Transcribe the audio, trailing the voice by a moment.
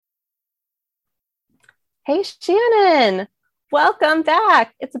Hey, Shannon, welcome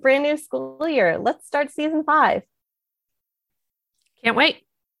back. It's a brand new school year. Let's start season five. Can't wait.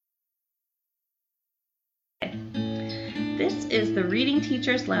 This is the Reading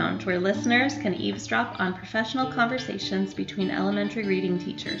Teachers Lounge, where listeners can eavesdrop on professional conversations between elementary reading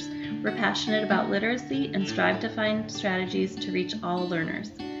teachers. We're passionate about literacy and strive to find strategies to reach all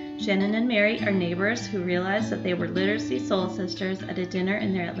learners. Shannon and Mary are neighbors who realized that they were literacy soul sisters at a dinner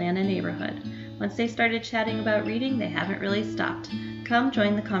in their Atlanta neighborhood. Once they started chatting about reading, they haven't really stopped. Come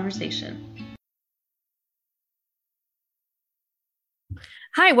join the conversation.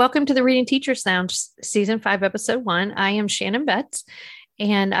 Hi, welcome to the Reading Teachers Lounge, Season 5, Episode 1. I am Shannon Betts,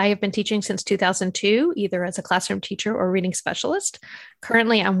 and I have been teaching since 2002, either as a classroom teacher or reading specialist.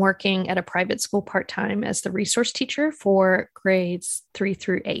 Currently, I'm working at a private school part-time as the resource teacher for grades 3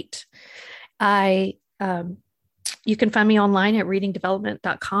 through 8. You can find me online at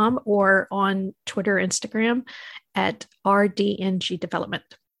readingdevelopment.com or on Twitter, Instagram at RDNG Development.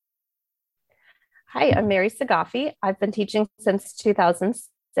 Hi, I'm Mary Sagafi. I've been teaching since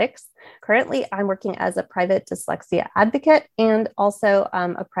 2006. Currently, I'm working as a private dyslexia advocate and also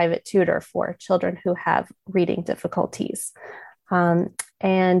a private tutor for children who have reading difficulties.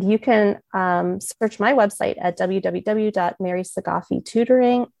 And you can search my website at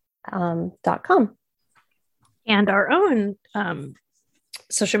www.marysagafitutoring.com. And our own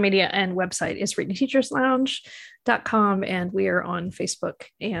social media and website is readingteacherslounge.com. And we are on Facebook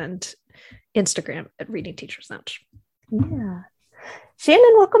and Instagram at Reading Teachers Lounge. Yeah.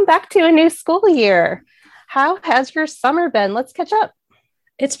 Shannon, welcome back to a new school year. How has your summer been? Let's catch up.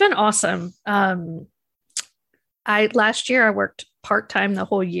 It's been awesome. Last year I worked part-time the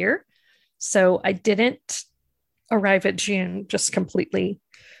whole year. So I didn't arrive at June just completely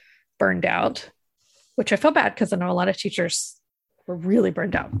burned out, which I feel bad because I know a lot of teachers were really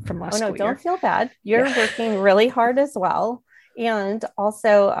burned out from last school year. Don't feel bad. You're working really hard as well. And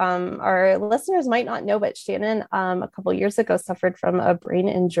also, our listeners might not know, but Shannon, a couple of years ago, suffered from a brain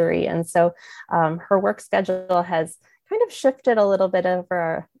injury. And so her work schedule has kind of shifted a little bit over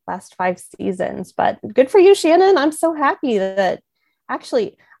our last 5 seasons. But good for you, Shannon. I'm so happy that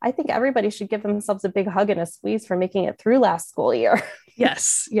actually, I think everybody should give themselves a big hug and a squeeze for making it through last school year.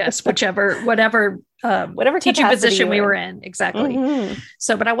 Yes. Whatever teaching position we were in. Exactly. Mm-hmm.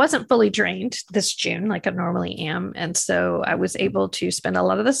 So, but I wasn't fully drained this June like I normally am. And so I was able to spend a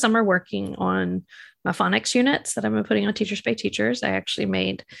lot of the summer working on my phonics units that I've been putting on Teachers Pay Teachers. I actually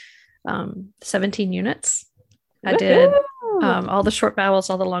made 17 units. I did all the short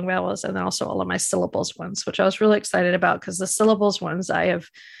vowels, all the long vowels, and then also all of my syllables ones, which I was really excited about because the syllables ones I have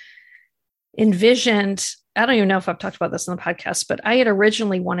envisioned. I don't even know if I've talked about this in the podcast, but I had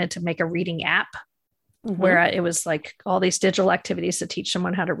originally wanted to make a reading app where it was like all these digital activities to teach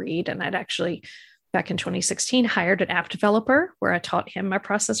someone how to read. And I'd actually, back in 2016, hired an app developer where I taught him my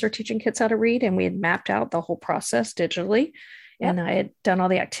process for teaching kids how to read. And we had mapped out the whole process digitally. And I had done all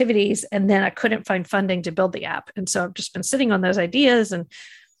the activities, and then I couldn't find funding to build the app. And so I've just been sitting on those ideas and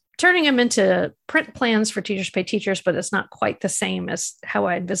turning them into print plans for Teachers Pay Teachers, but it's not quite the same as how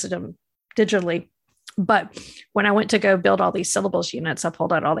I envisioned them digitally. But when I went to go build all these syllables units, I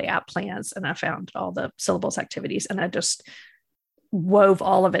pulled out all the app plans and I found all the syllables activities, and I just wove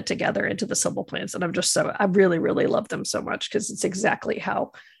all of it together into the syllable plans. And I really, really love them so much because it's exactly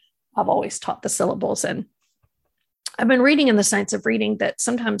how I've always taught the syllables. And I've been reading in the science of reading that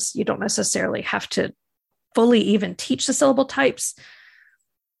sometimes you don't necessarily have to fully even teach the syllable types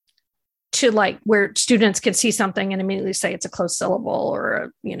to like where students can see something and immediately say it's a closed syllable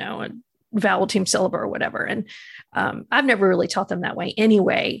or a vowel team syllable or whatever. And I've never really taught them that way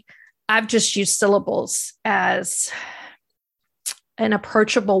anyway. I've just used syllables as an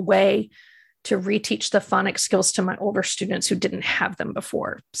approachable way to reteach the phonics skills to my older students who didn't have them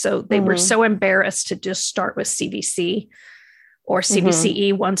before. So they were so embarrassed to just start with CVC or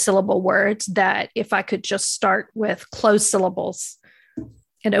CVCE one syllable words that if I could just start with closed syllables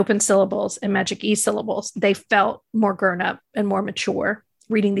and open syllables and magic E syllables, they felt more grown up and more mature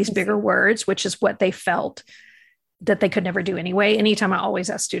reading these bigger words, which is what they felt that they could never do anyway. Anytime I always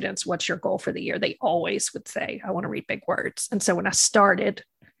ask students, what's your goal for the year? They always would say, I want to read big words. And so when I started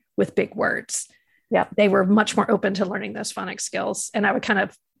with big words, they were much more open to learning those phonics skills. And I would kind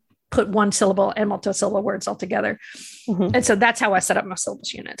of put one syllable and multi-syllable words all together. And so that's how I set up my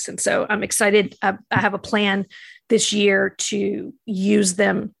syllabus units. And so I'm excited. I have a plan this year to use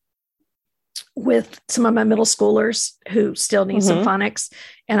them with some of my middle schoolers who still need some phonics.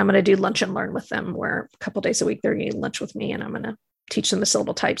 And I'm going to do lunch and learn with them where a couple days a week, they're eating lunch with me and I'm going to teach them the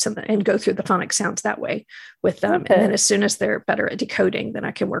syllable types and go through the phonics sounds that way with them. Okay. And then as soon as they're better at decoding, then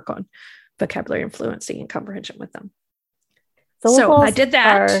I can work on vocabulary and fluency and comprehension with them. Syllables so I did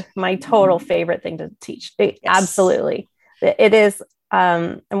that. Are my total favorite thing to teach. Yes. Absolutely. It is.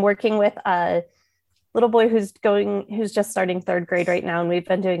 I'm working with a little boy who's just starting third grade right now. And we've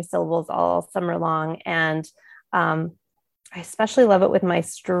been doing syllables all summer long. And I especially love it with my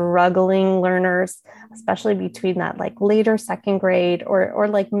struggling learners, especially between that like later second grade or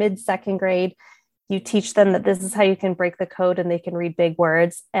like mid second grade. You teach them that this is how you can break the code and they can read big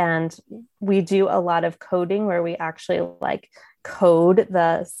words. And we do a lot of coding where we actually like code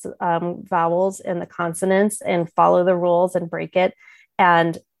the vowels and the consonants and follow the rules and break it.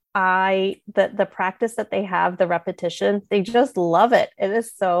 And the practice that they have, the repetition, they just love it. It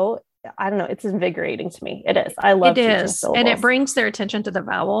is so, I don't know, it's invigorating to me. It is. I love teaching syllables. And it brings their attention to the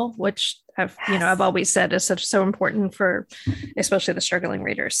vowel, which I've always said is so important for especially the struggling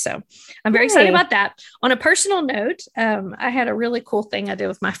readers. So I'm very excited about that. On a personal note, I had a really cool thing I did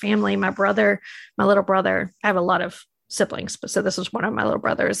with my family. My little brother, I have a lot of siblings, but so this was one of my little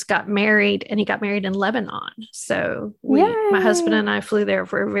brothers, got married, and he got married in Lebanon. So my husband and I flew there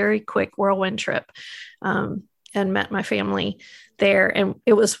for a very quick whirlwind trip, and met my family there. And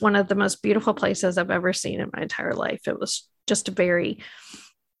it was one of the most beautiful places I've ever seen in my entire life. It was just a very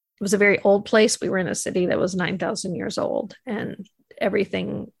old place. We were in a city that was 9,000 years old, and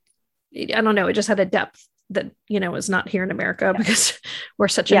everything, I don't know, it just had a depth that, is not here in America because we're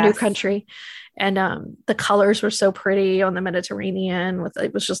such a new country. And the colors were so pretty on the Mediterranean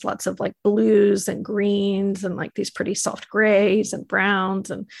it was just lots of like blues and greens and like these pretty soft grays and browns.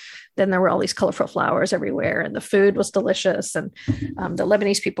 And then there were all these colorful flowers everywhere, and the food was delicious. And the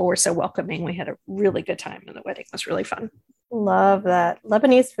Lebanese people were so welcoming. We had a really good time, and the wedding was really fun. Love that.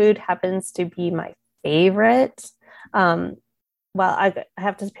 Lebanese food happens to be my favorite. Well, I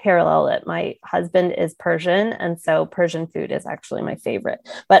have to parallel it. My husband is Persian, and so Persian food is actually my favorite,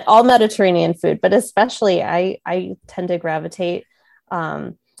 but all Mediterranean food, but especially I tend to gravitate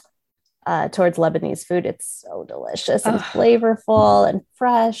towards Lebanese food. It's so delicious and flavorful and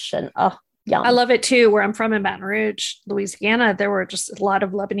fresh and yum. I love it too. Where I'm from in Baton Rouge, Louisiana, there were just a lot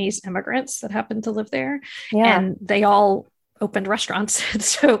of Lebanese immigrants that happened to live there, and they all opened restaurants.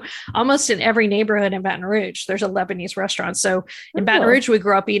 So almost in every neighborhood in Baton Rouge, there's a Lebanese restaurant. So in Baton Rouge, we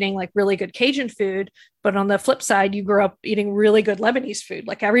grew up eating like really good Cajun food, but on the flip side, you grew up eating really good Lebanese food.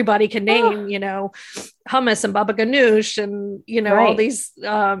 Like everybody can name, hummus and baba ganoush and, all these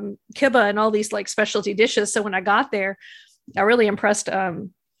kibbeh and all these like specialty dishes. So when I got there, I really impressed,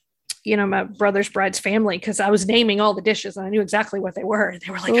 my brother's bride's family, because I was naming all the dishes and I knew exactly what they were.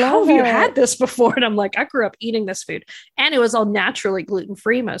 They were like, how have you had this before? And I'm like, I grew up eating this food, and it was all naturally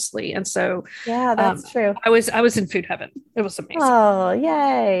gluten-free mostly. And so that's true. I was in food heaven. It was amazing. Oh,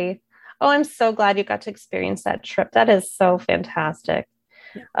 yay. Oh, I'm so glad you got to experience that trip. That is so fantastic.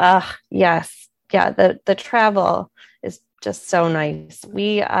 Yes. Yeah. The travel is just so nice.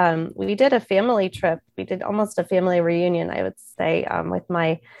 We did a family trip. We did almost a family reunion, I would say, with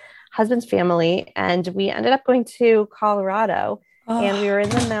my husband's family, and we ended up going to Colorado, and we were in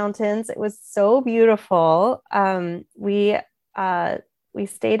the mountains. It was so beautiful. We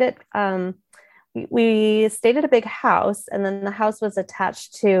stayed at we stayed at a big house, and then the house was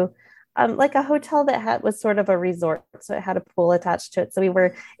attached to like a hotel that was sort of a resort, so it had a pool attached to it. So we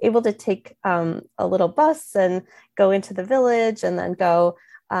were able to take a little bus and go into the village, and then go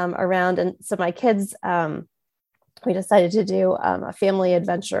around. And so my kids, we decided to do a family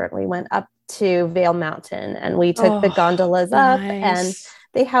adventure, and we went up to Vail Mountain, and we took the gondolas up, and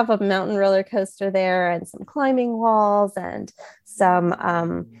they have a mountain roller coaster there, and some climbing walls, and some,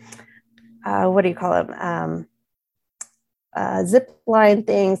 what do you call them? Zip line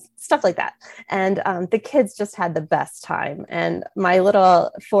things, stuff like that. And the kids just had the best time. And my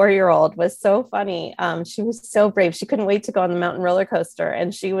little 4-year-old was so funny. She was so brave. She couldn't wait to go on the mountain roller coaster,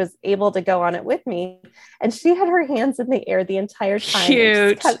 and she was able to go on it with me. And she had her hands in the air the entire time. Cute.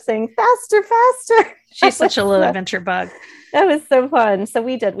 She kept saying, faster, faster. She's such a little adventure bug. That was so fun. So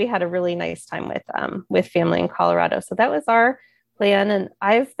we had a really nice time with family in Colorado. So that was our plan. And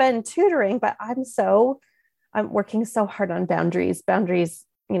I've been tutoring, but I'm working so hard on boundaries. Boundaries,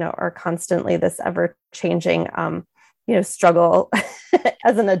 are constantly this ever changing, struggle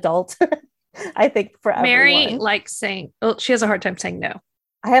as an adult. I think for Mary everyone. likes saying, she has a hard time saying no.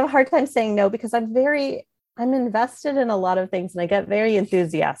 I have a hard time saying no because I'm invested in a lot of things, and I get very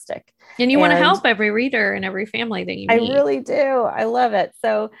enthusiastic. And you want to help every reader and every family that you meet. I really do. I love it.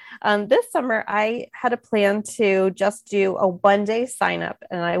 So this summer I had a plan to just do a 1-day sign up,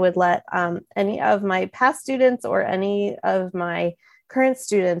 and I would let any of my past students or any of my current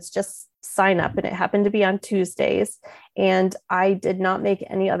students just sign up, and it happened to be on Tuesdays, and I did not make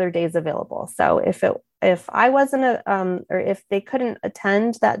any other days available. So if I wasn't or if they couldn't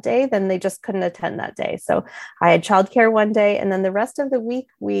attend that day, then they just couldn't attend that day. So I had childcare one day, and then the rest of the week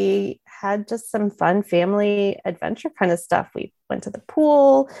we had just some fun family adventure kind of stuff. We went to the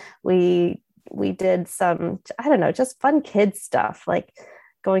pool. We did some, I don't know, just fun kids stuff, like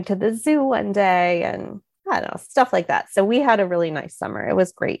going to the zoo one day and I don't know, stuff like that. So we had a really nice summer. It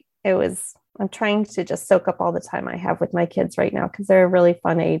was great. I'm trying to just soak up all the time I have with my kids right now, because they're a really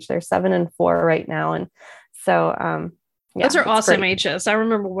fun age. They're 7 and 4 right now. And so, yeah, those are awesome great. ages. I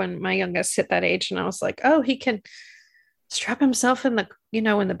remember when my youngest hit that age and I was like, oh, he can strap himself in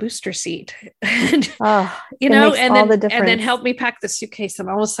the booster seat and, Oh, and then help me pack the suitcase. And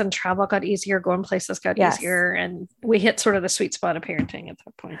all of a sudden travel got easier, going places got easier. And we hit sort of the sweet spot of parenting at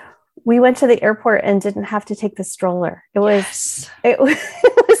that point. We went to the airport and didn't have to take the stroller. It was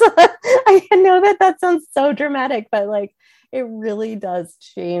I know that sounds so dramatic, but like, it really does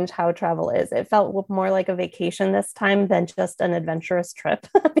change how travel is. It felt more like a vacation this time than just an adventurous trip.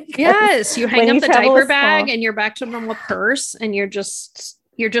 Yes. You hang up the diaper bag and you're back to a normal purse, and you're just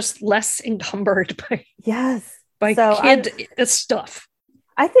less encumbered by kid stuff.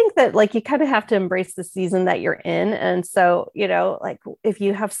 I think that like you kind of have to embrace the season that you're in. And so, like if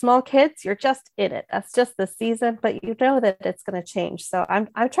you have small kids, you're just in it. That's just the season, but you know that it's going to change. So I'm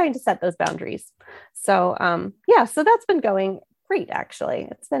trying to set those boundaries. So, so that's been going great. Actually,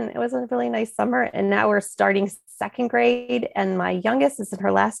 it was a really nice summer, and now we're starting 2nd grade, and my youngest is in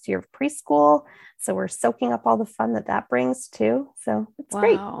her last year of preschool. So we're soaking up all the fun that brings too. So it's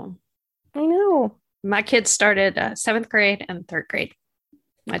great. I know. My kids started 7th grade and 3rd grade.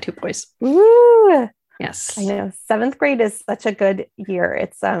 My 2 boys. Ooh. Yes. I know. 7th grade is such a good year.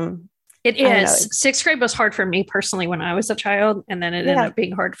 It is. 6th grade was hard for me personally when I was a child, and then it ended up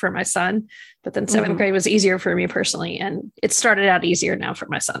being hard for my son. But then 7th grade was easier for me personally, and it started out easier now for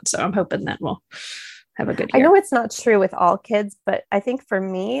my son. So I'm hoping that we'll have a good year. I know it's not true with all kids, but I think for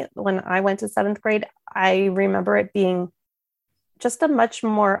me, when I went to 7th grade, I remember it being just a much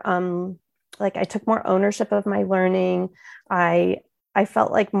more like I took more ownership of my learning. I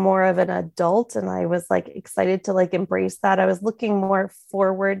felt like more of an adult, and I was like excited to like embrace that. I was looking more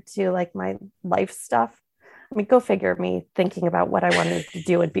forward to like my life stuff. I mean, go figure, me thinking about what I wanted to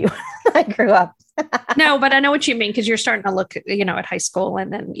do and be when I grew up. No, but I know what you mean, because you're starting to look, at high school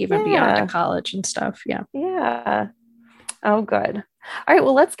and then even beyond to college and stuff. Yeah. Yeah. Oh, good. All right.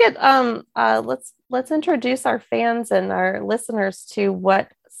 Well, let's get let's introduce our fans and our listeners to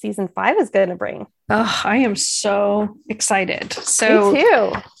what season 5 is going to bring. Oh, I am so excited. So me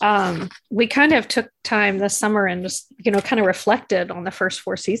too. We kind of took time this summer and just, kind of reflected on the first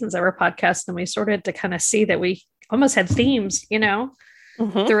 4 seasons of our podcast. And we started to kind of see that we almost had themes,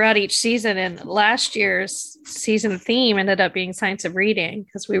 throughout each season. And last year's season theme ended up being science of reading,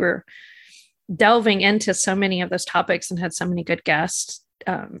 because we were delving into so many of those topics and had so many good guests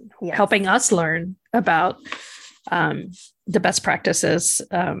helping us learn about the best practices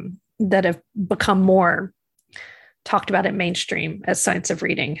that have become more talked about in mainstream as science of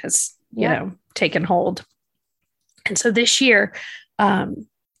reading has, taken hold. And so this year,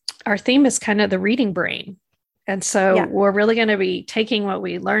 our theme is kind of the reading brain. And so we're really going to be taking what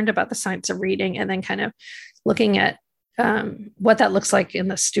we learned about the science of reading and then kind of looking at what that looks like in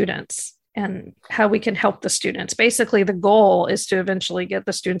the students and how we can help the students. Basically, the goal is to eventually get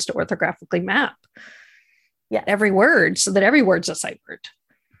the students to orthographically map every word, so that every word's a sight word.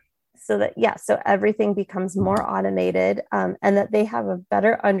 So everything becomes more automated, and that they have a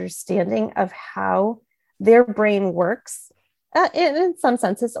better understanding of how their brain works in some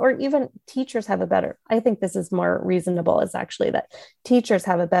senses, or even teachers have I think this is more reasonable, is actually that teachers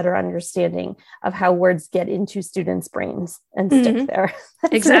have a better understanding of how words get into students' brains and stick there.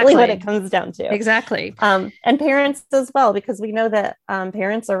 That's exactly really what it comes down to. Exactly. And parents as well, because we know that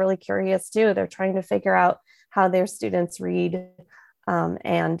parents are really curious too. They're trying to figure out how their students read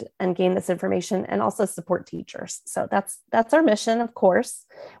and gain this information, and also support teachers. So that's our mission. Of course,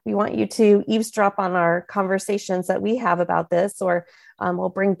 we want you to eavesdrop on our conversations that we have about this, or we'll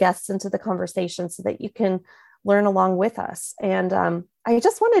bring guests into the conversation so that you can learn along with us. And I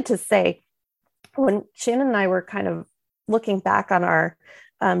just wanted to say, when Shannon and I were kind of looking back on our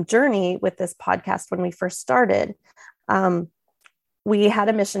journey with this podcast, when we first started, we had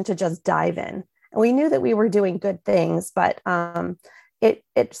a mission to just dive in. And we knew that we were doing good things, but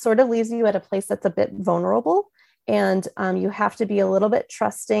it sort of leaves you at a place that's a bit vulnerable, and you have to be a little bit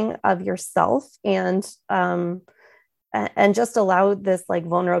trusting of yourself, and just allow this like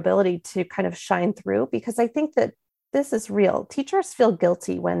vulnerability to kind of shine through. Because I think that this is real. Teachers feel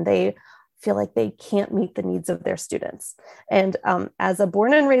guilty when they feel like they can't meet the needs of their students. And as a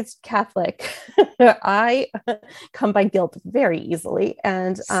born and raised Catholic, I come by guilt very easily.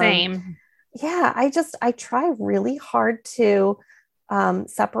 And same. Yeah, I try really hard to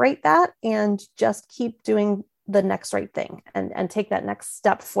separate that and just keep doing the next right thing and take that next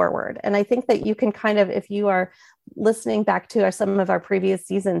step forward. And I think that you can kind of, if you are listening back to some of our previous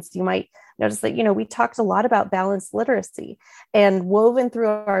seasons, you might notice that, we talked a lot about balanced literacy, and woven through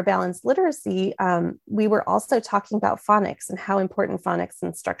our balanced literacy, we were also talking about phonics and how important phonics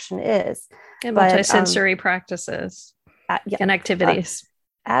instruction is. And multisensory practices and activities.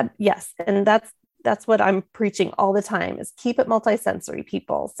 Yes. And that's what I'm preaching all the time, is keep it multisensory,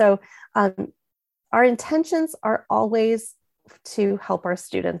 people. So our intentions are always to help our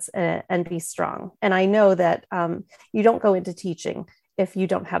students and be strong. And I know that you don't go into teaching if you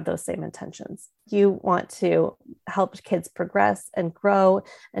don't have those same intentions. You want to help kids progress and grow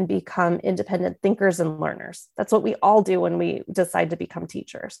and become independent thinkers and learners. That's what we all do when we decide to become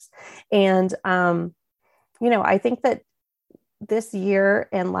teachers. And, I think that this year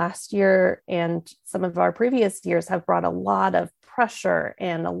and last year and some of our previous years have brought a lot of pressure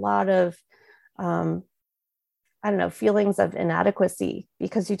and a lot of feelings of inadequacy,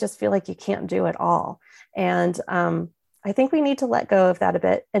 because you just feel like you can't do it all. And I think we need to let go of that a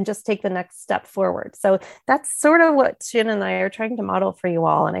bit and just take the next step forward. So that's sort of what Shannon and I are trying to model for you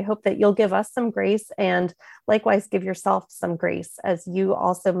all. And I hope that you'll give us some grace, and likewise give yourself some grace as you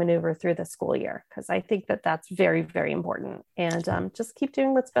also maneuver through the school year, because I think that that's very, very important. And just keep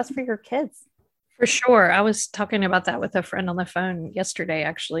doing what's best for your kids. For sure. I was talking about that with a friend on the phone yesterday,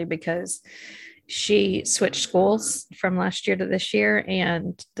 actually, because she switched schools from last year to this year.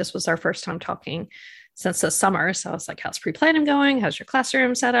 And this was our first time talking since the summer. So I was like, how's pre-planning going? How's your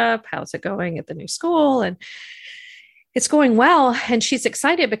classroom set up? How's it going at the new school? And it's going well. And she's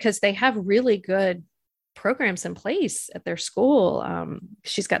excited because they have really good programs in place at their school.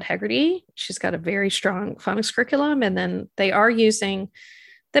 She's got Heggerty. She's got a very strong phonics curriculum. And then they are using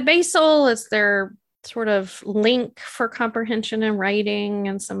the Basel as their sort of link for comprehension and writing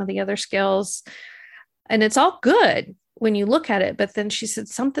and some of the other skills. And it's all good when you look at it. But then she said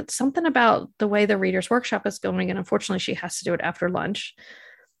something about the way the readers workshop is going. And unfortunately, she has to do it after lunch.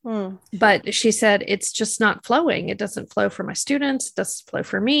 But she said, it's just not flowing. It doesn't flow for my students. It doesn't flow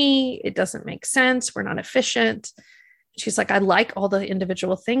for me. It doesn't make sense. We're not efficient. She's like, I like all the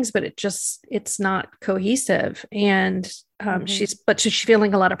individual things, but it's not cohesive. And she's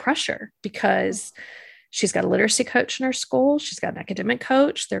feeling a lot of pressure because she's got a literacy coach in her school. She's got an academic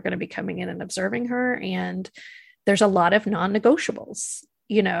coach. They're going to be coming in and observing her. And there's a lot of non-negotiables,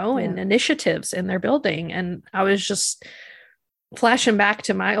 and initiatives in their building. And I was just flashing back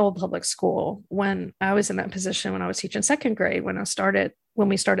to my old public school when I was in that position, when I was teaching second grade, when we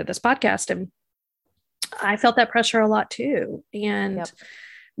started this podcast. And I felt that pressure a lot too. And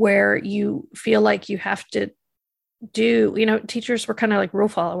where you feel like you have to do, teachers were kind of like rule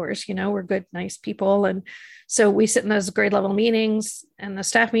followers, we're good, nice people. And so we sit in those grade level meetings and the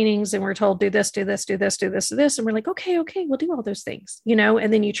staff meetings, and we're told, do this, do this, do this, do this, do this. And we're like, okay, we'll do all those things,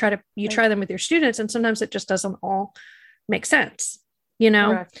 and then you try them with your students. And sometimes it just doesn't all make sense,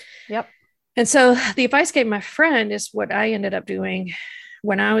 Correct. Yep. And so the advice I gave my friend is what I ended up doing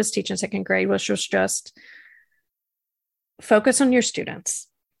when I was teaching second grade, which was just focus on your students.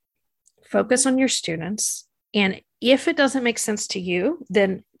 And if it doesn't make sense to you,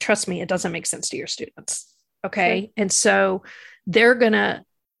 then trust me, it doesn't make sense to your students. Okay. Sure. And so they're not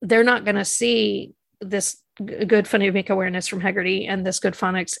going to see this good phonemic awareness from Heggerty and this good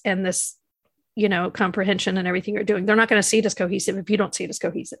phonics and this, comprehension and everything you're doing. They're not going to see it as cohesive if you don't see it as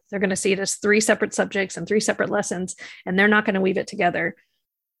cohesive. They're going to see it as 3 separate subjects and 3 separate lessons, and they're not going to weave it together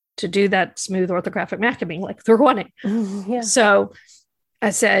to do that smooth orthographic macadamia like they're wanting. Yeah. So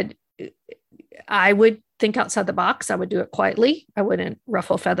I said, I would think outside the box. I would do it quietly. I wouldn't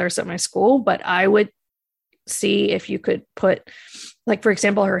ruffle feathers at my school, but I would see if you could put, like, for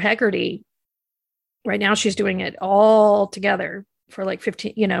example, her Heggerty, right now she's doing it all together for like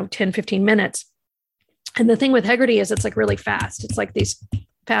 10, 15 minutes. And the thing with Heggerty is it's like really fast. It's like these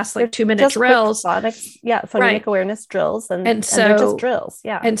fast, like 2-minute drills. Phonemic awareness drills. And so they're just drills.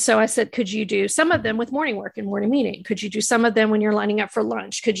 Yeah. And so I said, could you do some of them with morning work and morning meeting? Could you do some of them when you're lining up for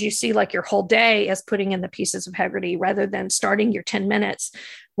lunch? Could you see like your whole day as putting in the pieces of Heggerty rather than starting your 10 minutes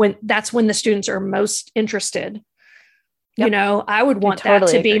when that's when the students are most interested? Yep. I would want that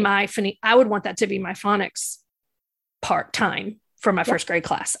to be my phonics part time for my first grade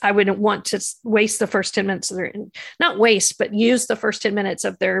class. I wouldn't want to waste the first 10 minutes of not waste, but use the first 10 minutes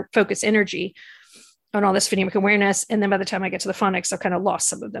of their focus energy on all this phonemic awareness. And then by the time I get to the phonics, I've kind of lost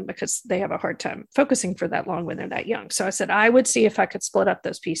some of them because they have a hard time focusing for that long when they're that young. So I said, I would see if I could split up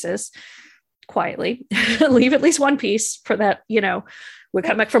those pieces quietly, leave at least one piece for that. We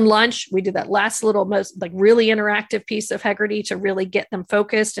come back from lunch. We do that last little, most like really interactive piece of Heggerty to really get them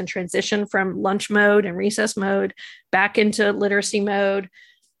focused and transition from lunch mode and recess mode back into literacy mode.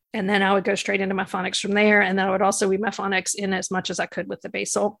 And then I would go straight into my phonics from there. And then I would also weave my phonics in as much as I could with the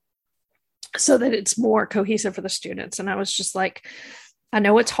basal so that it's more cohesive for the students. And I was just like, I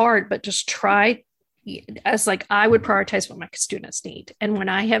know it's hard, but just try as like, I would prioritize what my students need. And when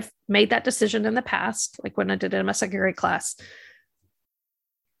I have made that decision in the past, like when I did it in my second grade class,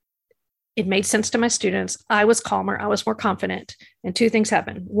 it made sense to my students. I was calmer. I was more confident. And two things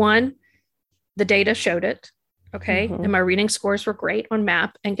happened. One, the data showed it. Okay. Mm-hmm. And my reading scores were great on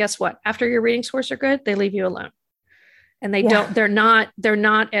MAP. And guess what? After your reading scores are good, they leave you alone. And they're not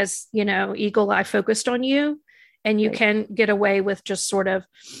as, eagle eye focused on you. And you can get away with just sort of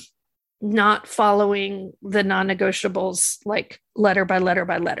not following the non-negotiables, like letter by letter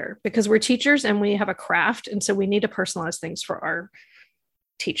by letter, because we're teachers and we have a craft. And so we need to personalize things for our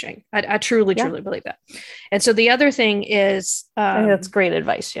teaching. I truly believe that. And so the other thing is, I think that's great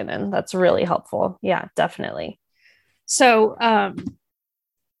advice, Shannon. That's really helpful. Yeah, definitely. So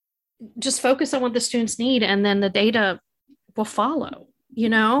just focus on what the students need, and then the data will follow,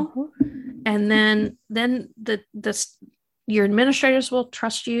 mm-hmm. And then your administrators will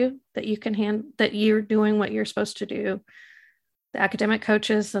trust you that you can that you're doing what you're supposed to do. The academic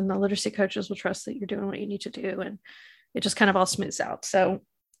coaches and the literacy coaches will trust that you're doing what you need to do. And it just kind of all smooths out. So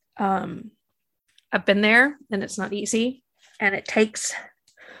I've been there, and it's not easy, and it takes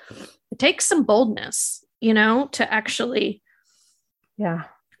some boldness, to actually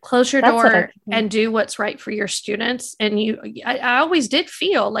close your door and do what's right for your students. And I always did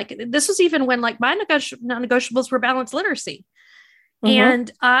feel like this was even when like my non-negotiables were balanced literacy. Mm-hmm.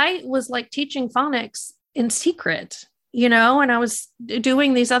 And I was like teaching phonics in secret, and I was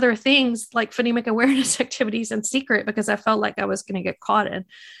doing these other things like phonemic awareness activities in secret because I felt like I was going to get caught in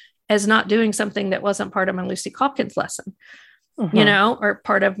as not doing something that wasn't part of my Lucy Calkins lesson, mm-hmm. Or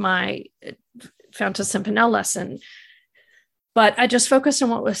part of my Fountas Sempione lesson. But I just focused on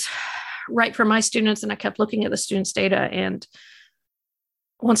what was right for my students. And I kept looking at the students' data. And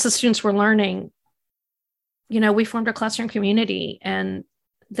once the students were learning, we formed a classroom community. And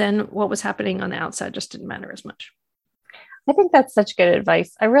then what was happening on the outside just didn't matter as much. I think that's such good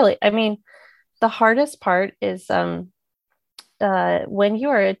advice. The hardest part is when you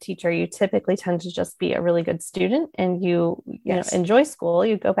are a teacher, you typically tend to just be a really good student and you enjoy school,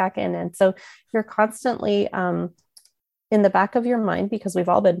 you go back in. And so you're constantly in the back of your mind, because we've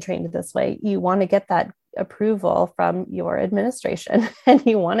all been trained this way, you want to get that approval from your administration and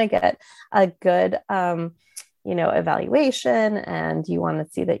you want to get a good, evaluation, and you want to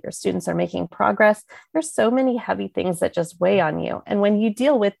see that your students are making progress. There's so many heavy things that just weigh on you. And when you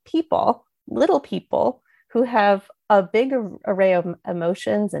deal with little people who have a big array of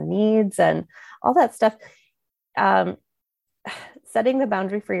emotions and needs and all that stuff, setting the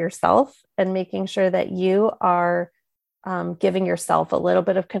boundary for yourself and making sure that you are giving yourself a little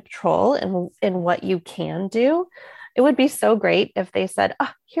bit of control in what you can do. It would be so great if they said,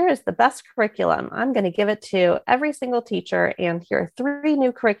 here is the best curriculum. I'm going to give it to every single teacher. And here are 3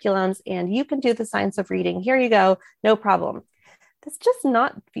 new curriculums, and you can do the science of reading. Here you go. No problem. That's just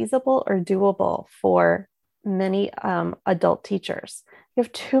not feasible or doable for many adult teachers. You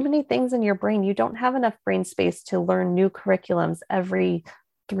have too many things in your brain. You don't have enough brain space to learn new curriculums every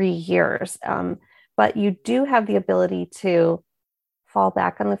 3 years. But you do have the ability to fall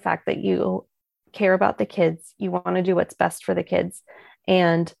back on the fact that you care about the kids. You want to do what's best for the kids.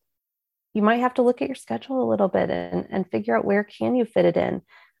 And you might have to look at your schedule a little bit and figure out where can you fit it in.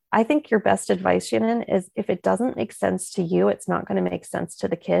 I think your best advice, Shannon, is if it doesn't make sense to you, it's not going to make sense to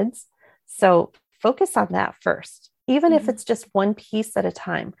the kids. So focus on that first, even if it's just one piece at a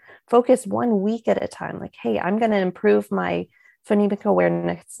time. Focus 1 week at a time. Like, hey, I'm going to improve my phonemic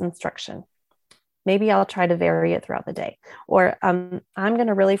awareness instruction. Maybe I'll try to vary it throughout the day. Or I'm going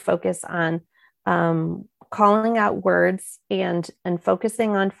to really focus on calling out words and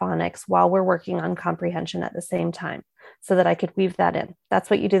focusing on phonics while we're working on comprehension at the same time, so that I could weave that in. That's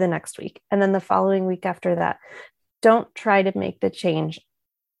what you do the next week. And then the following week after that, don't try to make the change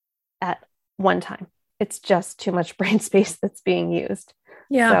at one time. It's just too much brain space that's being used.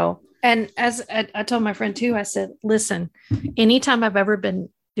 Yeah. So, and as I told my friend too, I said, listen, anytime I've ever been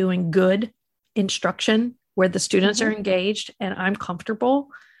doing good instruction where the students are engaged and I'm comfortable,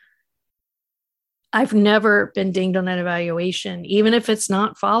 I've never been dinged on an evaluation, even if it's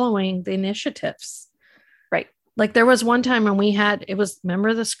not following the initiatives. Like there was one time when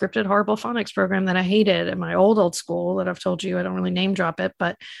remember the scripted horrible phonics program that I hated at my old school that I've told you, I don't really name drop it,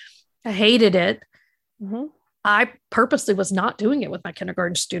 but I hated it. Mm-hmm. I purposely was not doing it with my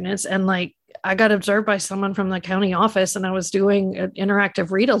kindergarten students. And like, I got observed by someone from the county office and I was doing an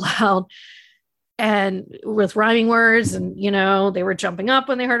interactive read aloud and with rhyming words. And, they were jumping up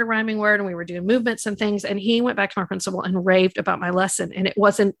when they heard a rhyming word and we were doing movements and things. And he went back to my principal and raved about my lesson. And it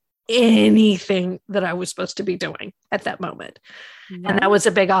wasn't anything that I was supposed to be doing at that moment. Right. And that was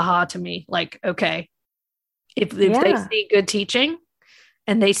a big aha to me. Like, okay, if they see good teaching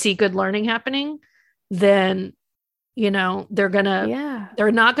and they see good learning happening, then, they're not going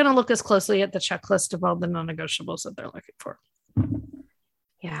to look as closely at the checklist of all the non-negotiables that they're looking for.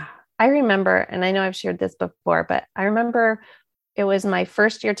 Yeah. I remember, and I know I've shared this before, but I remember it was my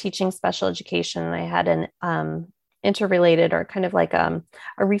first year teaching special education. And I had an interrelated or kind of like a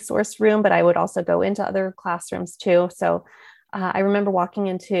resource room, but I would also go into other classrooms too. So I remember walking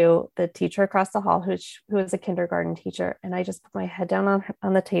into the teacher across the hall, who was a kindergarten teacher. And I just put my head down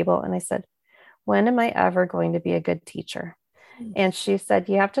on the table and I said, when am I ever going to be a good teacher? Mm-hmm. And she said,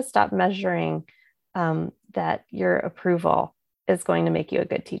 you have to stop measuring that your approval is going to make you a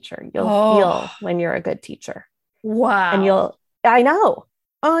good teacher. You'll feel when you're a good teacher. Wow. And I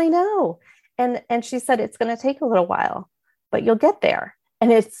know. And she said, it's going to take a little while, but you'll get there.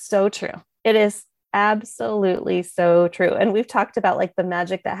 And it's so true. It is absolutely so true. And we've talked about like the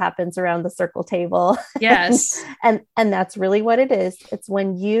magic that happens around the circle table. Yes. and that's really what it is. It's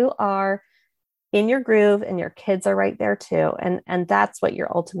when you are in your groove and your kids are right there too. And that's what your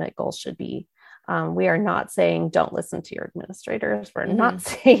ultimate goal should be. We are not saying don't listen to your administrators. We're not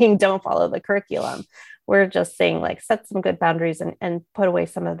saying don't follow the curriculum. We're just saying like set some good boundaries and put away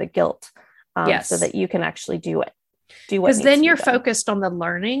some of the guilt so that you can actually do it. Because then you're focused on the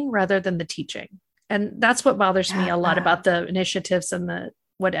learning rather than the teaching. And that's what bothers me a lot about the initiatives and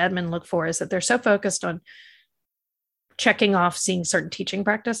what admin look for is that they're so focused on checking off, seeing certain teaching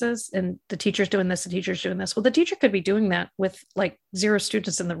practices and the teacher's doing this, the teacher's doing this. Well, the teacher could be doing that with like 0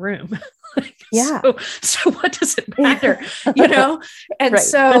 students in the room. So what does it matter? And right.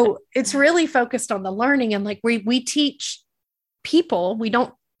 So it's really focused on the learning. And like we teach people, we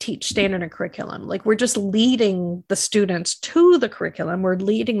don't teach standard and curriculum. Like we're just leading the students to the curriculum. We're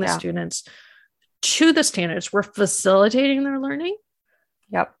leading the students to the standards. We're facilitating their learning.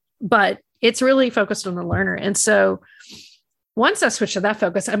 Yep. But it's really focused on the learner. And so once I switched to that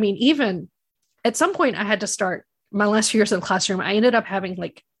focus, I mean, even at some point I had to start my last few years in the classroom. I ended up having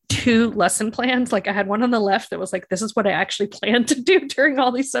like 2 lesson plans. Like I had one on the left that was like, this is what I actually planned to do during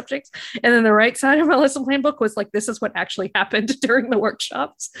all these subjects. And then the right side of my lesson plan book was like, this is what actually happened during the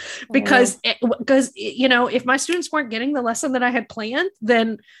workshops. Because if my students weren't getting the lesson that I had planned,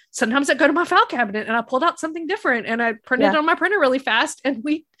 then sometimes I'd go to my file cabinet and I pulled out something different and I printed it on my printer really fast. And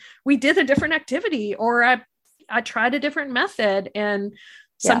we did a different activity, or I tried a different method, and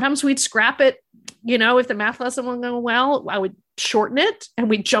sometimes we'd scrap it. If the math lesson wasn't going well, I would shorten it and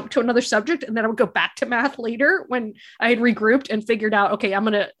we'd jump to another subject. And then I would go back to math later when I had regrouped and figured out, okay, I'm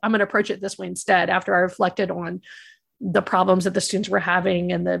going to approach it this way instead, after I reflected on the problems that the students were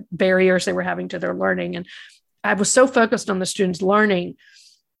having and the barriers they were having to their learning. And I was so focused on the students' learning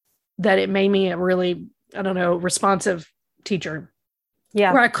that it made me a really, responsive teacher.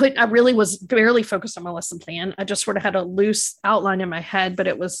 Yeah. Where I really was barely focused on my lesson plan. I just sort of had a loose outline in my head, but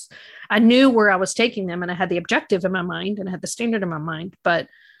I knew where I was taking them and I had the objective in my mind and I had the standard in my mind. But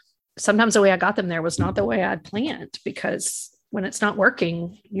sometimes the way I got them there was not the way I'd planned, because when it's not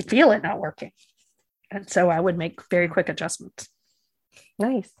working, you feel it not working. And so I would make very quick adjustments.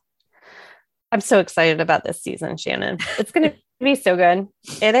 Nice. I'm so excited about this season, Shannon. It's going to be so good.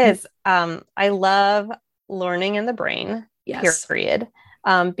 It is. I love learning in the brain. Yes. Period.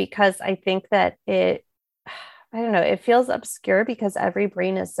 Because I think that it feels obscure because every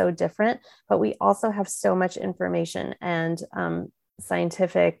brain is so different, but we also have so much information and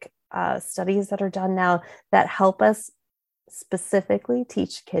scientific studies that are done now that help us specifically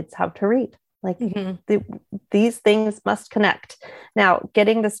teach kids how to read. Like these things must connect. Now,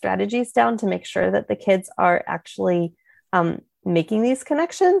 getting the strategies down to make sure that the kids are actually making these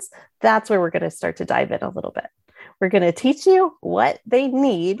connections, that's where we're going to start to dive in a little bit. We're going to teach you what they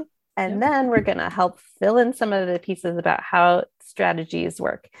need, and then we're going to help fill in some of the pieces about how strategies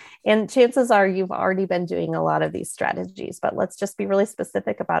work. And chances are you've already been doing a lot of these strategies, but let's just be really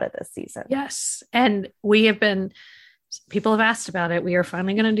specific about it this season. Yes. And people have asked about it. We are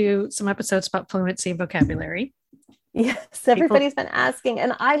finally going to do some episodes about fluency and vocabulary. Yes, everybody's been asking,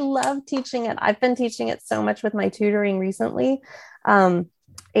 and I love teaching it. I've been teaching it so much with my tutoring recently.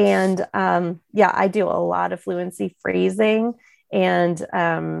 And yeah, I do a lot of fluency phrasing. And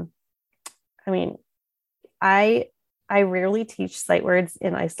I mean, I rarely teach sight words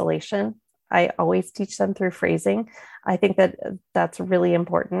in isolation. I always teach them through phrasing. I think that that's really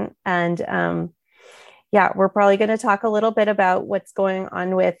important. And yeah, we're probably going to talk a little bit about what's going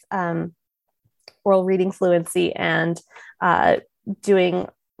on with oral reading fluency and doing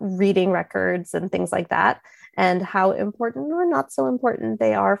reading records and things like that, and how important or not so important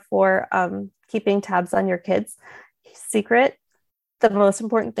they are for keeping tabs on your kids. Secret, the most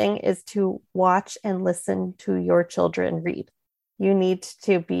important thing is to watch and listen to your children read. You need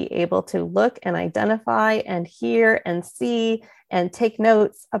to be able to look and identify and hear and see and take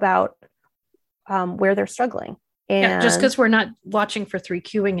notes about where they're struggling. And yeah, just because we're not watching for 3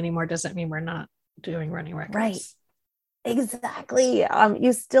 cueing anymore doesn't mean we're not doing running records. Right. Exactly.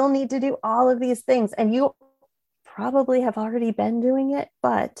 You still need to do all of these things, and you probably have already been doing it,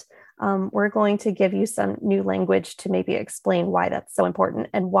 but we're going to give you some new language to maybe explain why that's so important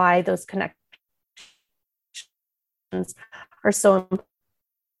and why those connections are so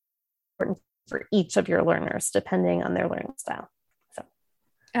important for each of your learners, depending on their learning style. So,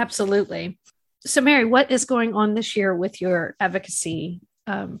 absolutely. So, Mary, what is going on this year with your advocacy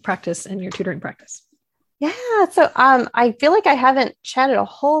practice and your tutoring practice? Yeah, so I feel like I haven't chatted a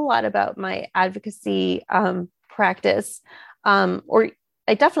whole lot about my advocacy practice, or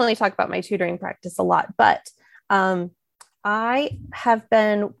I definitely talk about my tutoring practice a lot, but I have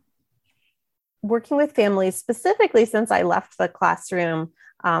been working with families specifically since I left the classroom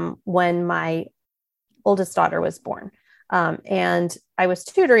when my oldest daughter was born. And I was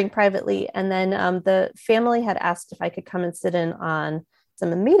tutoring privately, and then the family had asked if I could come and sit in on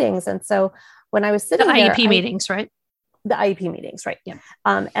some of the meetings. And so when I was sitting the there, IEP meetings, right? The IEP meetings, right? Yeah.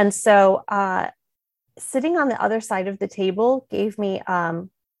 And so sitting on the other side of the table gave me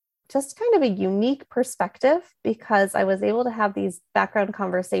just kind of a unique perspective, because I was able to have these background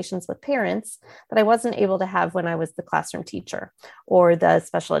conversations with parents that I wasn't able to have when I was the classroom teacher or the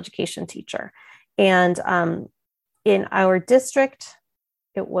special education teacher. And in our district,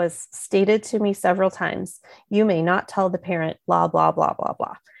 it was stated to me several times, you may not tell the parent, blah, blah, blah, blah,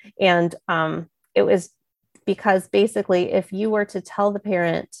 blah. And it was because basically if you were to tell the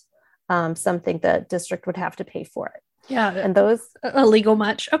parent something, the district would have to pay for it. Yeah. And those illegal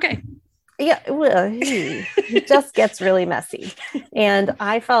much. Okay. Yeah. Well, it just gets really messy. And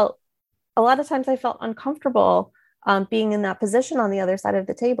I felt a lot of times I felt uncomfortable being in that position on the other side of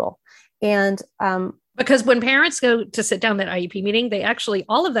the table. And because when parents go to sit down at IEP meeting, they actually,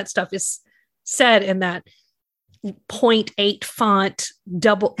 all of that stuff is said in that 0.8 font,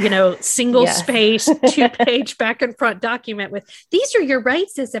 double, single Yes. space, 2-page back and front document with, these are your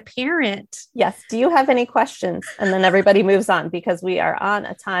rights as a parent. Yes. Do you have any questions? And then everybody moves on because we are on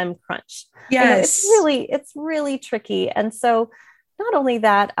a time crunch. Yes. It's really tricky. And so not only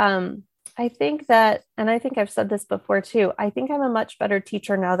that, I think that, and I think I've said this before too, I think I'm a much better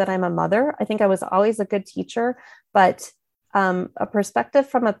teacher now that I'm a mother. I think I was always a good teacher, but a perspective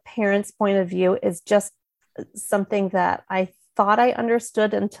from a parent's point of view is just something that I thought I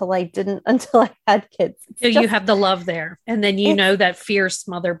understood until I didn't, until I had kids. You have the love there. And then you know that fierce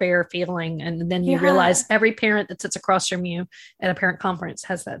mother bear feeling. And then you realize every parent that sits across from you at a parent conference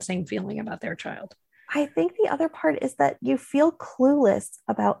has that same feeling about their child. I think the other part is that you feel clueless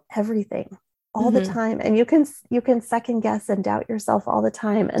about everything all the time. And you can second guess and doubt yourself all the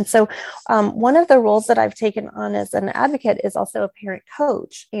time. And so one of the roles that I've taken on as an advocate is also a parent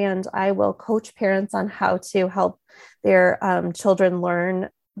coach. And I will coach parents on how to help their children learn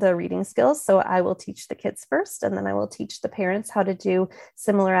the reading skills. So I will teach the kids first, and then I will teach the parents how to do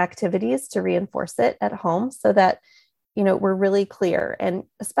similar activities to reinforce it at home so that we're really clear. And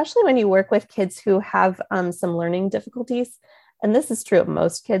especially when you work with kids who have some learning difficulties, and this is true of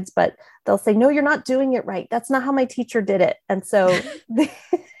most kids, but they'll say, no, you're not doing it right. That's not how my teacher did it. And so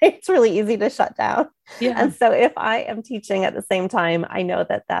it's really easy to shut down. Yeah. And so if I am teaching at the same time, I know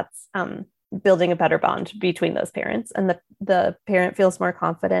that that's building a better bond between those parents, and the parent feels more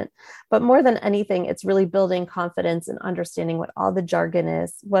confident. But more than anything, it's really building confidence and understanding what all the jargon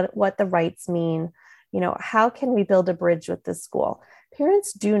is, what the rights mean. How can we build a bridge with this school?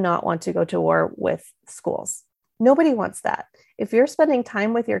 Parents do not want to go to war with schools. Nobody wants that. If you're spending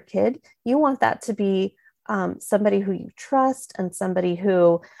time with your kid, you want that to be somebody who you trust and somebody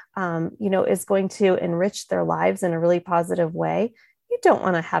who, is going to enrich their lives in a really positive way. You don't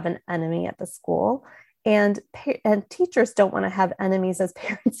want to have an enemy at the school, and teachers don't want to have enemies as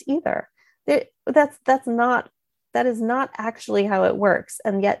parents either. That's not that is not actually how it works.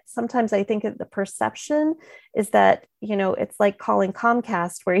 And yet sometimes I think the perception is that, it's like calling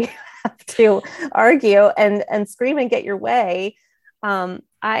Comcast where you have to argue and scream and get your way. I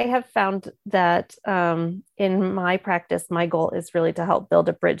have found that in my practice, my goal is really to help build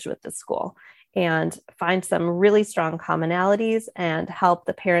a bridge with the school and find some really strong commonalities and help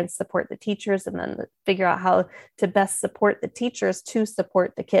the parents support the teachers, and then figure out how to best support the teachers to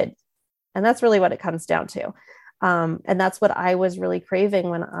support the kid. And that's really what it comes down to. And that's what I was really craving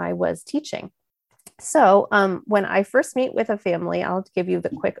when I was teaching. So when I first meet with a family, I'll give you the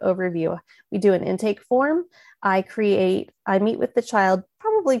quick overview. We do an intake form. I meet with the child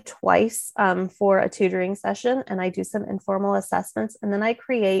probably twice for a tutoring session, and I do some informal assessments. And then I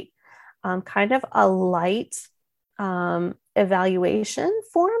create kind of a light evaluation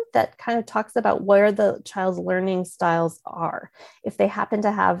form that kind of talks about where the child's learning styles are. If they happen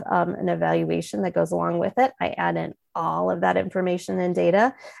to have an evaluation that goes along with it, I add in all of that information and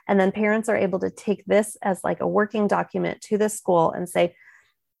data. And then parents are able to take this as like a working document to the school and say,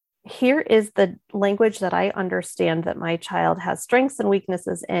 here is the language that I understand that my child has strengths and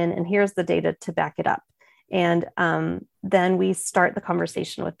weaknesses in, and here's the data to back it up. And then we start the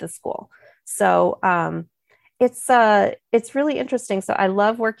conversation with the school. So it's really interesting. So I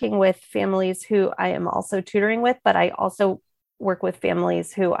love working with families who I am also tutoring with, but I also work with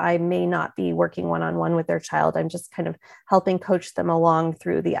families who I may not be working one-on-one with their child. I'm just kind of helping coach them along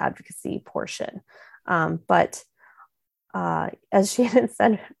through the advocacy portion. But as Shannon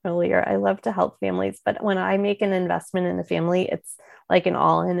said earlier, I love to help families, but when I make an investment in a family, it's like an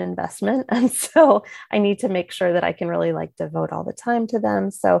all-in investment. And so I need to make sure that I can really devote all the time to them.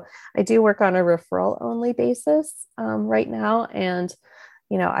 So I do work on a referral only basis right now. And,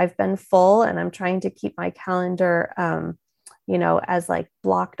 I've been full, and I'm trying to keep my calendar, as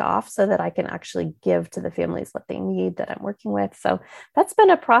blocked off so that I can actually give to the families what they need that I'm working with. So that's been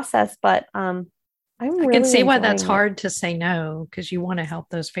a process, but I can see why that's hard to say no, because you want to help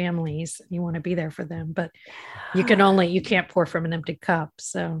those families. You want to be there for them, but you can't pour from an empty cup.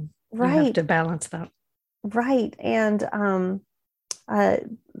 So you have to balance that. Right. And I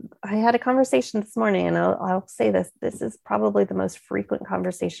had a conversation this morning, and I'll say this is probably the most frequent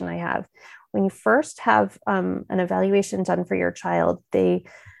conversation I have. When you first have an evaluation done for your child, they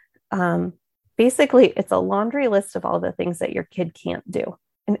basically, it's a laundry list of all the things that your kid can't do.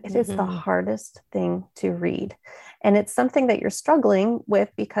 And it is the hardest thing to read. And it's something that you're struggling with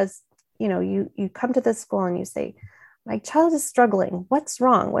because, you come to this school and you say, my child is struggling. What's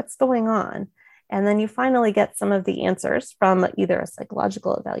wrong? What's going on? And then you finally get some of the answers from either a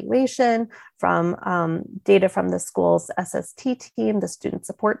psychological evaluation, from data from the school's SST team, the student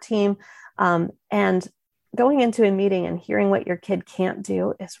support team. And going into a meeting and hearing what your kid can't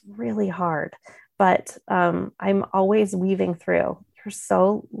do is really hard. But I'm always weaving through. You're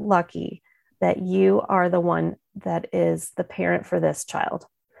so lucky that you are the one that is the parent for this child.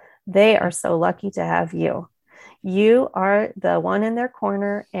 They are so lucky to have you. You are the one in their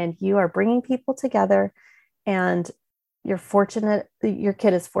corner, and you are bringing people together, and you're fortunate. Your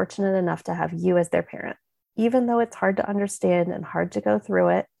kid is fortunate enough to have you as their parent, even though it's hard to understand and hard to go through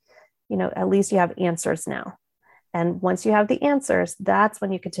it. At least you have answers now. And once you have the answers, that's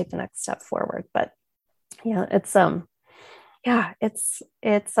when you can take the next step forward. But it's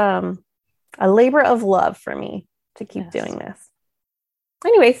a labor of love for me to keep doing this.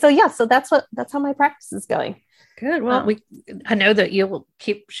 Anyway, so that's how my practice is going. Good. Well, I know that you will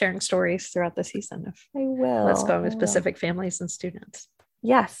keep sharing stories throughout the season. I will. Let's go with specific families and students.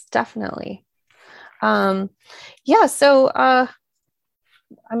 Yes, definitely. So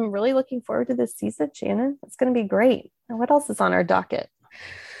I'm really looking forward to this season, Shannon. It's going to be great. And what else is on our docket?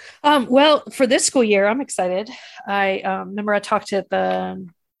 Well, for this school year, I'm excited. I remember I talked at the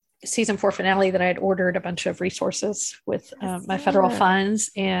season 4 finale that I had ordered a bunch of resources with my federal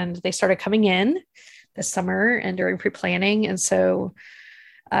funds, and they started coming in this summer and during pre-planning. And so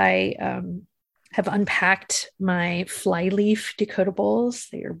I have unpacked my Flyleaf decodables.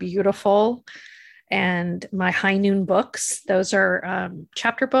 They are beautiful. And my High Noon books. Those are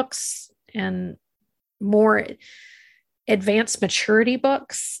chapter books and more advanced maturity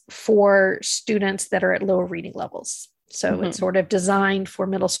books for students that are at lower reading levels. So it's sort of designed for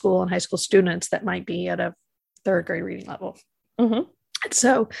middle school and high school students that might be at a 3rd grade reading level.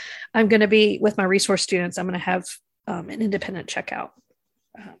 So I'm going to be with my resource students. I'm going to have an independent checkout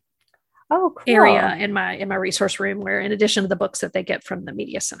area in my resource room, where in addition to the books that they get from the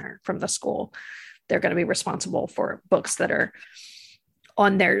media center from the school, they're going to be responsible for books that are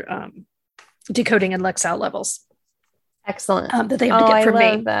on their decoding and Lexile levels. Excellent. That they have to get from me.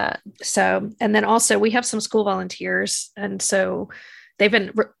 I love that. So, and then also we have some school volunteers. And so they've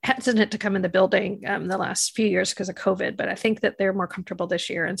been hesitant to come in the building the last few years because of COVID, but I think that they're more comfortable this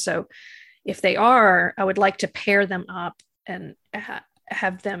year. And so if they are, I would like to pair them up and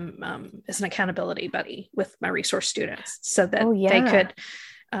have them as an accountability buddy with my resource students so that they could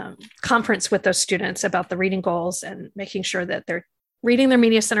conference with those students about the reading goals and making sure that they're reading their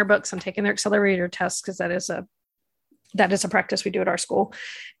media center books and taking their accelerator tests, because that is a practice we do at our school.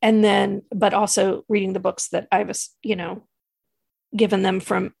 And then, but also reading the books that I've, given them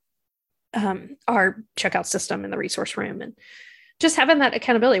from our checkout system in the resource room, and just having that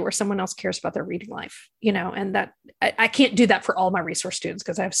accountability where someone else cares about their reading life, and that I can't do that for all my resource students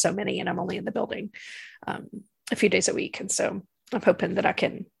because I have so many and I'm only in the building a few days a week. And so I'm hoping that I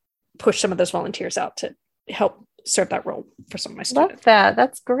can push some of those volunteers out to help serve that role for some of my students. Love that.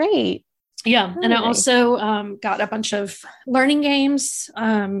 That's great. Yeah. And I also got a bunch of learning games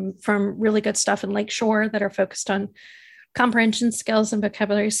from really good stuff in Lakeshore that are focused on comprehension skills and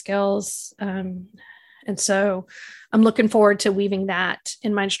vocabulary skills. And so I'm looking forward to weaving that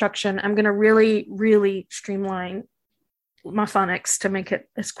in my instruction. I'm going to really, really streamline my phonics to make it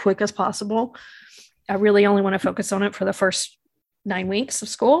as quick as possible. I really only want to focus on it for the first 9 weeks of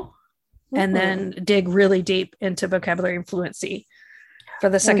school, and then dig really deep into vocabulary and fluency for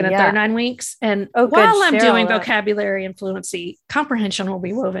the second and third 9 weeks. And while I'm doing vocabulary and fluency, comprehension will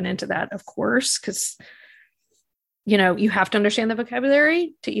be woven into that, of course, because you have to understand the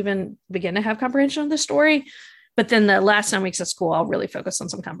vocabulary to even begin to have comprehension of the story. But then the last 9 weeks of school, I'll really focus on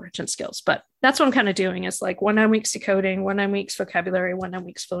some comprehension skills. But that's what I'm kind of doing, is like 1 9 weeks decoding, 1 9 weeks vocabulary, 1 9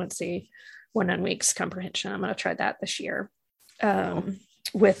 weeks fluency, 1 9 weeks comprehension. I'm going to try that this year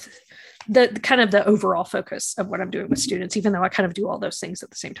with the kind of the overall focus of what I'm doing with students, even though I kind of do all those things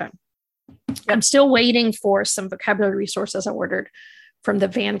at the same time. I'm still waiting for some vocabulary resources I ordered from the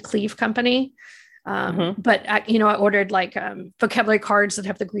Van Cleave company. But I ordered like vocabulary cards that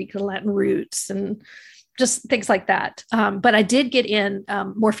have the Greek and Latin roots and just things like that. But I did get in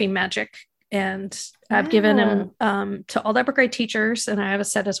Morpheme Magic, and I've given them to all the upper grade teachers, and I have a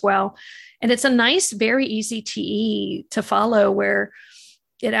set as well. And it's a nice, very easy TE to follow, where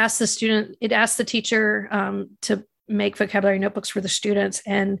it asks the teacher to make vocabulary notebooks for the students.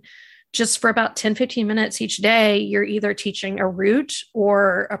 And just for about 10, 15 minutes each day, you're either teaching a root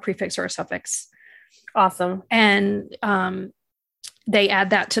or a prefix or a suffix. Awesome. And they add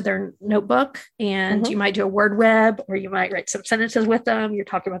that to their notebook, and you might do a word web, or you might write some sentences with them. You're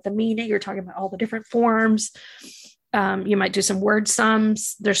talking about the meaning. You're talking about all the different forms. You might do some word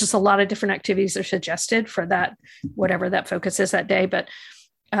sums. There's just a lot of different activities that are suggested for that, whatever that focus is that day. But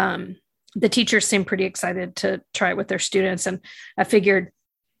the teachers seem pretty excited to try it with their students. And I figured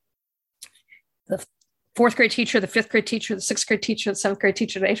the 4th grade teacher, the 5th grade teacher, the 6th grade teacher, the 7th grade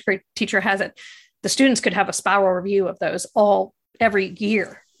teacher, the 8th grade teacher has it. The students could have a spiral review of those every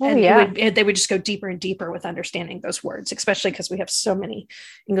year. They would just go deeper and deeper with understanding those words, especially because we have so many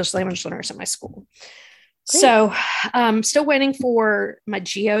English language learners at my school. Great. So I'm still waiting for my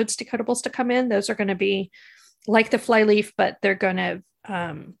geodes decodables to come in. Those are going to be like the flyleaf, but they're going to,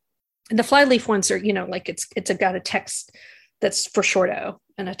 the flyleaf ones are, like it's got a text that's for short O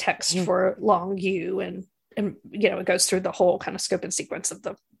and a text for long U, and it goes through the whole kind of scope and sequence of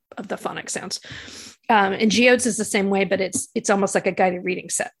the phonic sounds. And geodes is the same way, but it's almost like a guided reading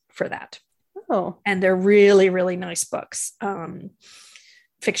set for that. Oh, and they're really, really nice books.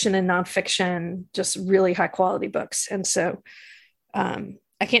 Fiction and nonfiction, just really high quality books. And so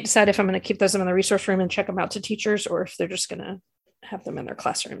I can't decide if I'm going to keep those in the resource room and check them out to teachers, or if they're just going to have them in their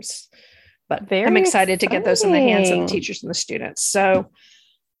classrooms. But I'm excited to get those in the hands of the teachers and the students. So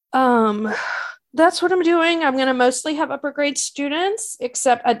that's what I'm doing. I'm going to mostly have upper grade students,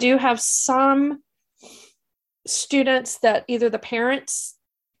 except I do have some students that either the parents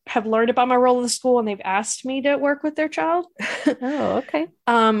have learned about my role in the school and they've asked me to work with their child. Oh, okay.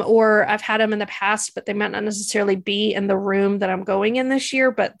 Or I've had them in the past, but they might not necessarily be in the room that I'm going in this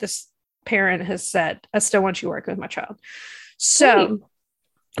year. But this parent has said, I still want you to work with my child. So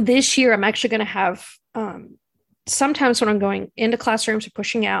this year I'm actually going to have, sometimes when I'm going into classrooms or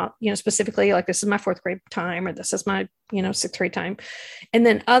pushing out, specifically like this is my 4th grade time, or this is my, 6th grade time. And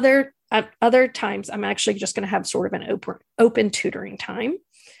then other times I'm actually just going to have sort of an open tutoring time.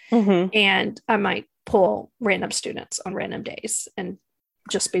 And I might pull random students on random days and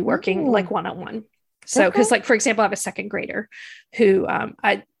just be working like one-on-one. So, because like, for example, I have a 2nd grader who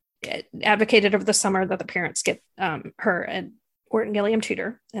I advocated over the summer that the parents get her Wharton Gilliam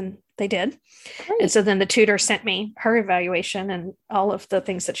tutor, and they did. Great. And so then the tutor sent me her evaluation and all of the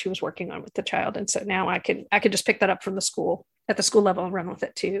things that she was working on with the child. And so now I could just pick that up from the school at the school level and run with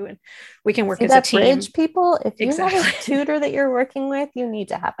it too. And we can work See as a team. Bridge, people, if you Exactly. have a tutor that you're working with, you need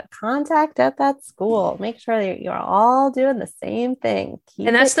to have a contact at that school. Make sure that you're all doing the same thing.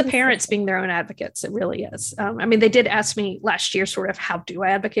 And that's the parents being their own advocates. It really is. I mean, they did ask me last year sort of how do I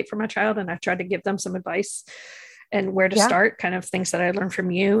advocate for my child? And I tried to give them some advice and where to start, kind of things that I learned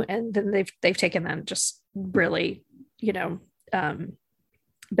from you. And then they've taken that and just really,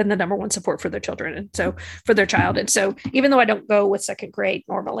 been the number one support for their children. And so for their child. And so even though I don't go with second grade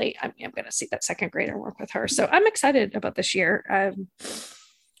normally, I'm going to see that second grade and work with her. So I'm excited about this year.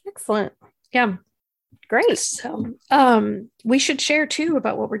 Excellent. Yeah. Great. So we should share too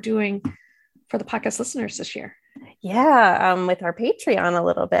about what we're doing for the podcast listeners this year. Yeah. With our Patreon a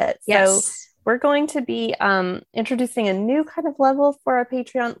little bit. Yes. So we're going to be introducing a new kind of level for our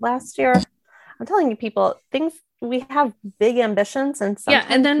Patreon. Last year, I'm telling you people, we have big ambitions and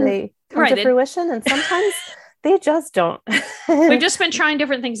sometimes they come to fruition and sometimes they just don't. We've just been trying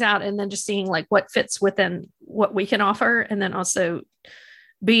different things out and then just seeing like what fits within what we can offer and then also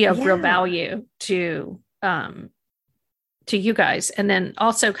be of real value to you guys. And then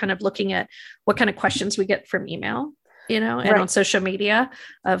also kind of looking at what kind of questions we get from email, and on social media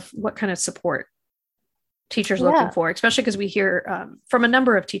of what kind of support teachers looking for, especially because we hear from a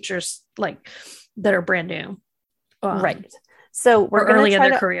number of teachers like that are brand new. Right. So we're early in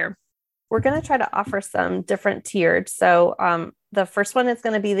their career. We're going to try to offer some different tiered. So the first one is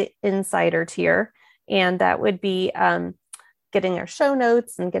going to be the insider tier. And that would be getting our show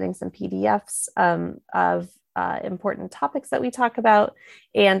notes and getting some PDFs of important topics that we talk about.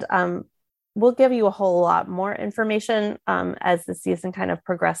 And we'll give you a whole lot more information as the season kind of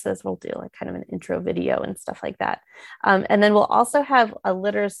progresses. We'll do like kind of an intro video and stuff like that. And then we'll also have a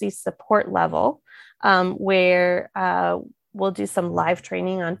literacy support level where we'll do some live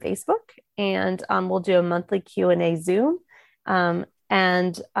training on Facebook and we'll do a monthly Q&A Zoom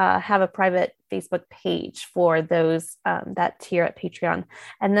and have a private Facebook page for those that tier at Patreon.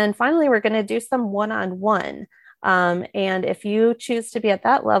 And then finally, we're going to do some one-on-one. And if you choose to be at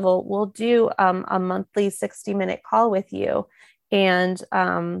that level, we'll do a monthly 60-minute call with you. And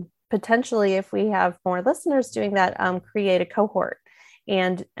potentially, if we have more listeners doing that, create a cohort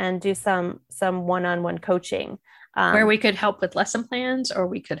and do some one-on-one coaching. Where we could help with lesson plans, or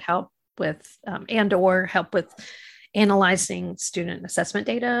we could help with or help with analyzing student assessment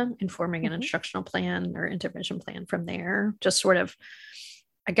data, informing an instructional plan or intervention plan from there. Just sort of,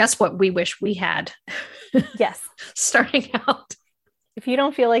 I guess, what we wish we had. Yes. Starting out. If you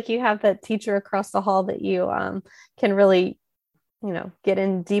don't feel like you have that teacher across the hall that you can really, get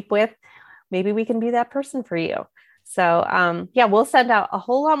in deep with, maybe we can be that person for you. So we'll send out a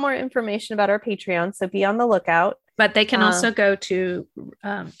whole lot more information about our Patreon. So be on the lookout. But they can also go to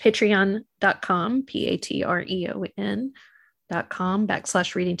patreon.com,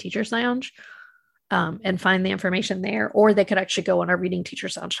 patreon.com/Reading Teachers Lounge. And find the information there, or they could actually go on our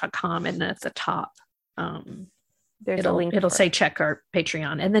readingteacherslounge.com and at the top, there's a link. It'll say check our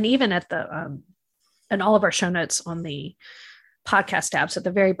Patreon, and then even at the and all of our show notes on the podcast apps at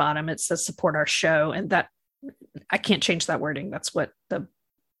the very bottom, it says support our show, and that I can't change that wording. That's what the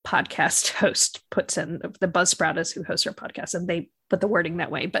podcast host puts in. The Buzzsprout is who hosts our podcast, and they put the wording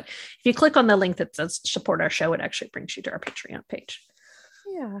that way. But if you click on the link that says support our show, it actually brings you to our Patreon page.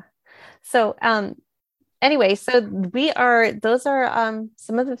 Yeah. So, anyway, those are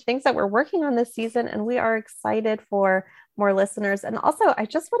some of the things that we're working on this season, and we are excited for more listeners. And also, I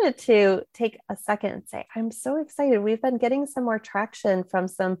just wanted to take a second and say, I'm so excited. We've been getting some more traction from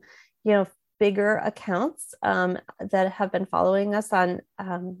some, bigger accounts that have been following us on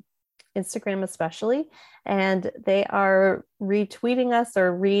Instagram, especially, and they are retweeting us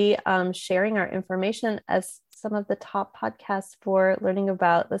or sharing our information as some of the top podcasts for learning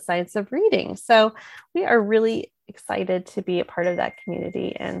about the science of reading. So we are really excited to be a part of that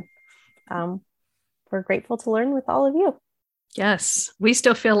community, and we're grateful to learn with all of you. Yes, we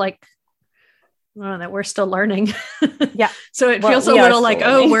still feel like that we're still learning. Yeah. So it feels a little like,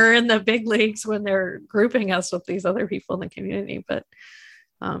 we're in the big leagues when they're grouping us with these other people in the community. But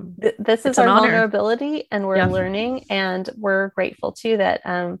this is our vulnerability, and we're learning, and we're grateful too that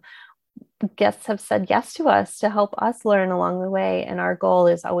guests have said yes to us to help us learn along the way. And our goal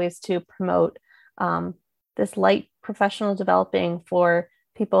is always to promote this light professional developing for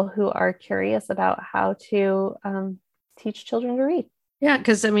people who are curious about how to teach children to read. Yeah,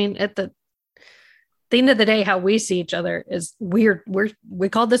 because I mean, at the end of the day, how we see each other is we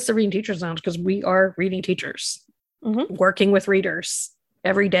call this the Reading Teachers Lounge because we are reading teachers. working with readers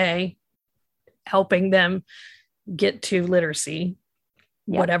every day, helping them get to literacy,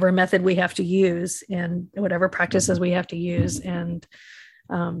 whatever method we have to use and whatever practices we have to use. And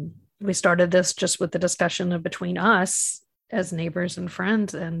we started this just with the discussion of between us as neighbors and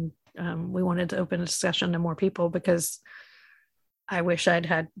friends. And we wanted to open a discussion to more people, because I wish I'd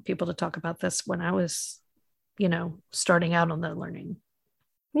had people to talk about this when I was, starting out on the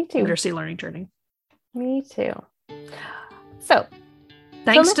literacy learning journey. Me too. So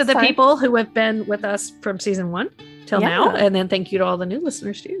thanks to the people who have been with us from season 1 till now. And then thank you to all the new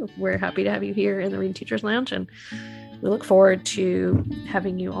listeners too. We're happy to have you here in the Reading Teachers Lounge, and we look forward to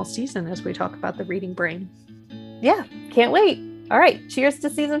having you all season as we talk about the reading brain. Yeah, can't wait. All right. Cheers to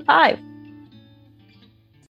season 5.